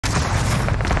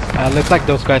Looks like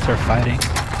those guys are fighting.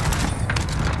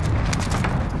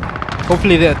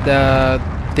 Hopefully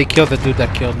they killed the dude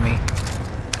that killed me.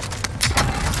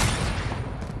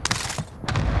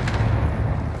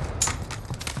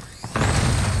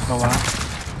 Oh wow.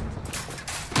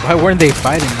 Why weren't they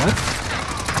fighting? What?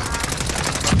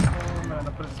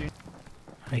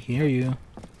 I hear you.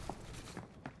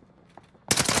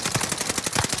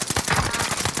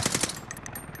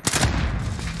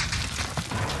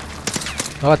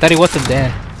 Oh, I thought he wasn't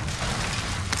there.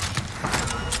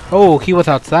 Oh, he was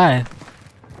outside.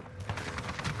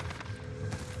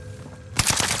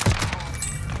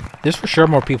 There's for sure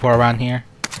more people around here.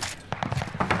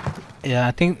 Yeah,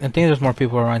 I think there's more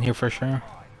people around here for sure.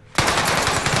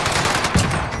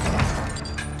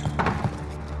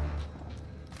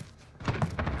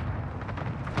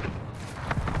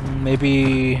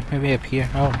 Maybe up here.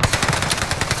 Oh.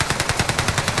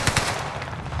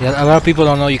 Yeah, a lot of people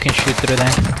don't know you can shoot through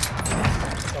that.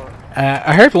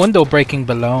 I heard window breaking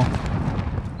below. Oh,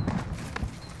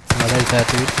 there's that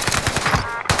dude.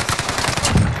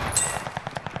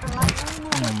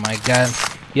 Oh my god.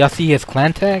 Y'all see his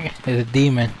clan tag? It's a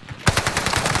demon.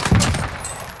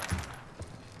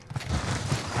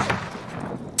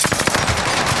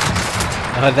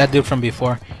 I heard that dude from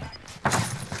before.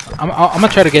 I'm gonna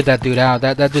try to get that dude out.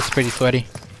 That dude's pretty sweaty.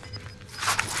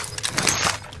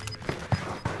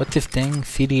 What's his thing?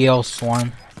 CDL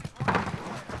Swan.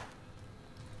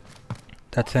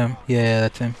 That's him. Yeah,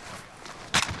 that's him.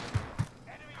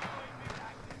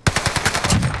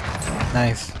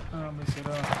 Nice.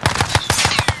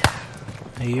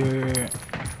 You're...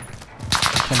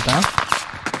 Come down?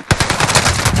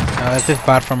 That's his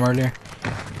bot from earlier.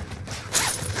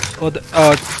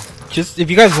 Oh, just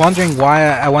if you guys wondering why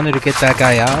I wanted to get that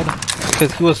guy out,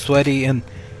 because he was sweaty, and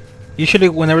usually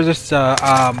whenever there's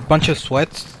a bunch of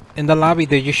sweats in the lobby,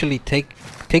 they usually take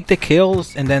the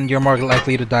kills, and then you're more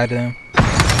likely to die to them.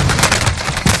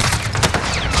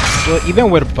 Well, even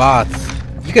with bots,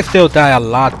 you can still die a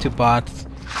lot to bots,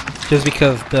 just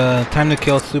because the time to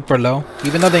kill is super low.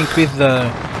 Even though they increase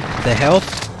the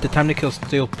health, the time to kill is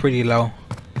still pretty low.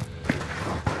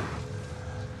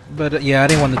 But yeah, I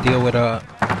didn't want to deal with a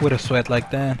sweat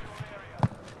like that.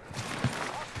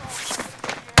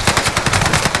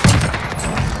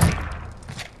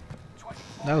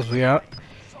 That was weird.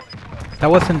 That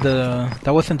wasn't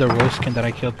the roast skin that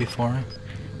I killed before.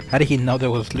 How did he know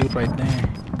there was loot right there?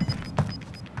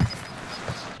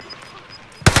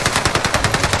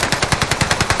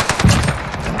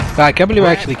 God, I can't believe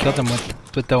I actually killed him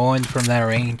with the one from that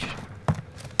range.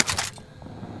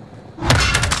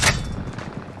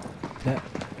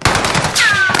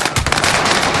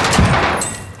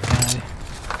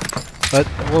 But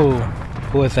whoa,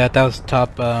 who was that? That was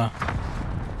top. That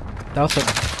was a.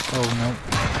 Oh no.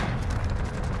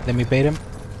 Let me bait him.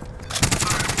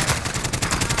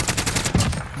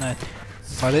 Nice.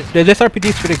 Well, this RPD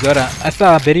is pretty good. I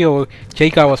saw a video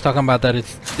Jake was talking about that.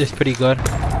 It's pretty good.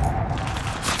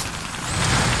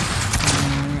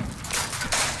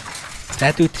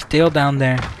 That dude's still down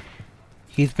there.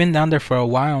 He's been down there for a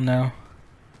while now.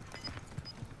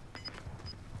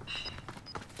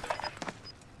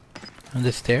 On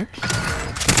the stairs?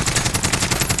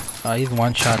 Oh, he's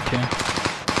one shot too.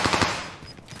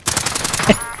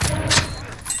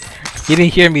 He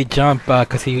didn't hear me jump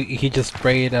cause he just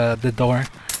sprayed the door.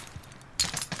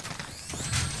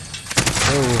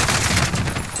 Oh.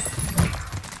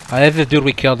 That's the dude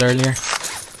we killed earlier.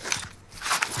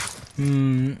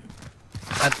 I'm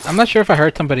not sure if I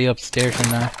heard somebody upstairs or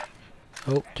not.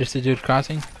 Oh, just a dude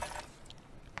crossing.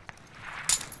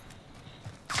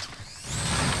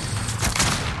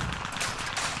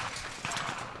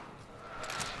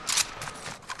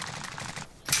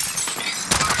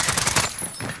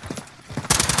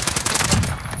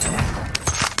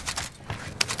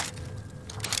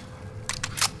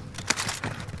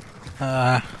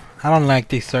 I don't like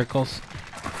these circles.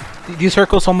 These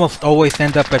circles almost always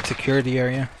end up at security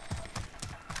area.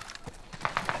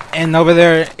 And over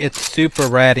there, it's super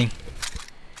ratty.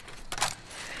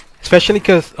 Especially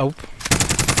cause a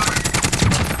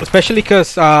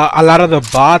lot of the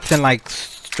bots and like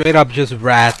straight up just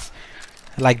rats.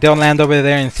 Like they'll land over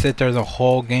there and sit there the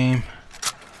whole game.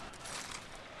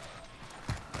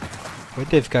 Where'd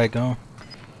this guy go?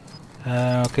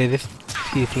 Okay, is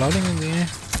he floating in the air?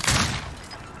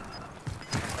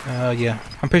 Yeah.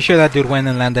 I'm pretty sure that dude went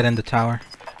and landed in the tower.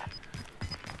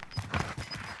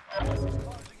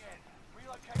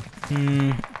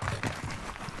 It's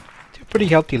a pretty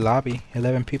healthy lobby.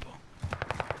 11 people.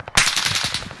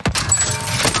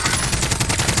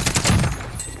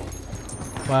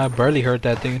 Wow, I barely heard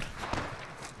that dude.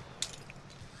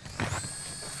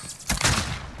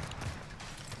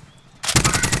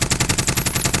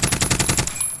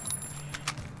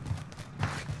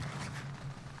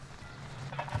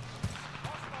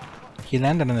 He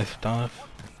landed on his stuff.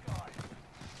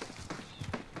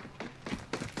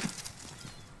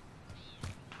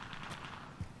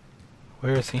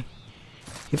 Where is he?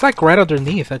 He's like right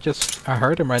underneath. I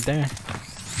heard him right there.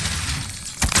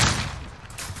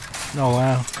 Oh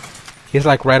wow. He's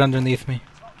like right underneath me.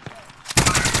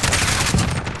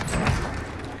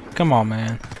 Come on,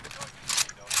 man.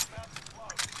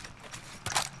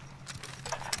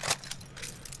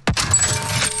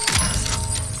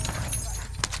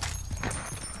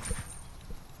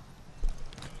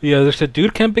 Yeah, there's a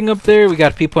dude camping up there. We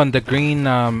got people in the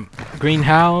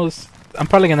greenhouse. I'm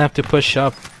probably gonna have to push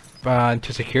up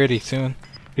into security soon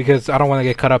because I don't want to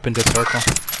get caught up in this circle.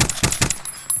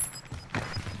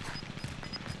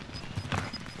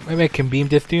 Maybe I can beam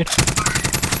this dude.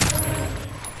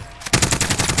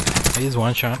 He's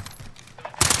one shot.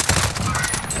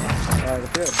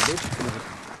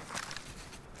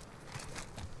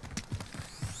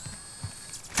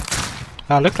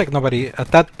 Looks like nobody. I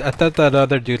thought that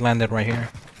other dude landed right here.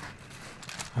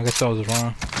 I guess I was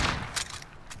wrong.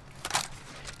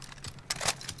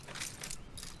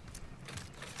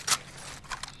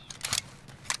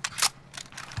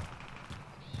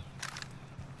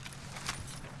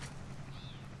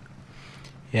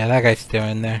 Yeah, that guy's still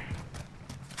in there.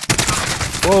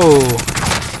 Whoa!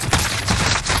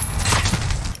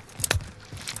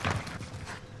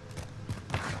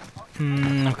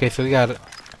 Okay, so we got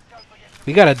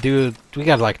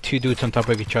like two dudes on top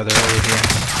of each other over here.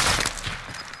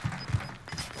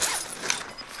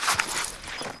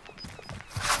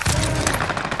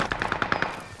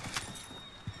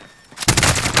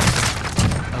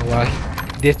 Oh wow,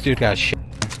 this dude got shit.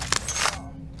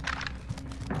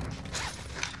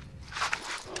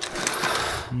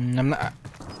 I'm not.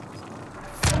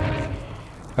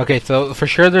 Okay, so for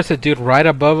sure there's a dude right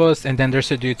above us, and then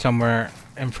there's a dude somewhere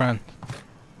in front.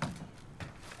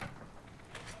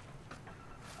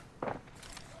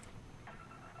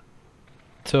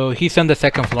 So he's on the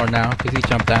second floor now because he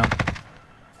jumped down.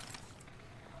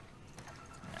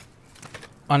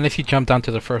 Unless he jumped down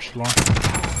to the first floor.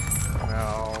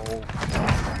 No.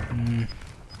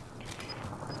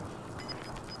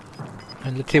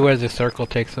 And let's see where the circle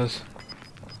takes us.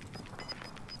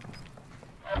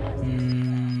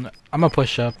 I'm gonna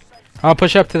push up. I'm gonna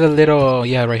push up to the little...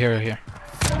 Yeah, right here, right here.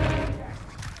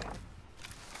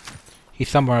 He's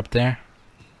somewhere up there.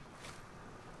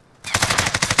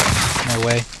 No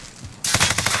way.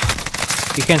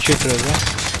 You can't shoot through it,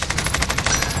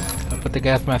 right? I'll put the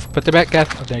gas mask. Put the back gas...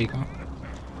 Oh, there you go.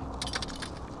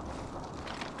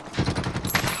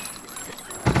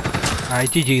 Alright,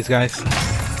 GG's, guys.